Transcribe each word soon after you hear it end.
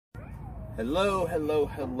Hello, hello,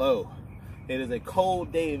 hello. It is a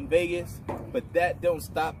cold day in Vegas, but that don't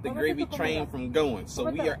stop the gravy train from going. So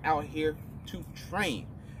we are out here to train.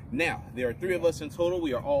 Now, there are 3 of us in total.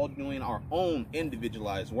 We are all doing our own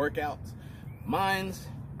individualized workouts. Mine's,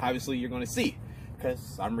 obviously, you're going to see,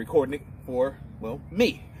 because I'm recording it for, well,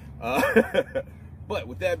 me. But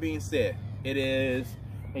with that being said, it is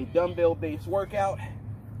a dumbbell-based workout.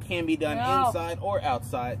 Can be done inside or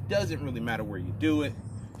outside. Doesn't really matter where you do it.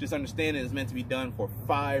 Just understand it is meant to be done for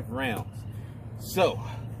 5 rounds. So,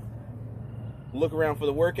 look around for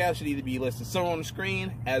the workout. Should either be listed somewhere on the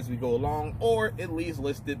screen as we go along, or at least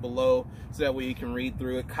listed below, so that way you can read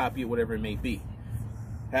through it, copy it, whatever it may be.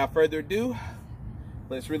 Without further ado,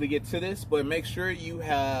 let's really get to this. But make sure you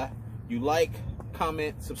like,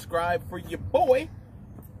 comment, subscribe for your boy.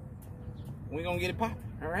 We're gonna get it popping.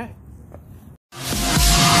 All right.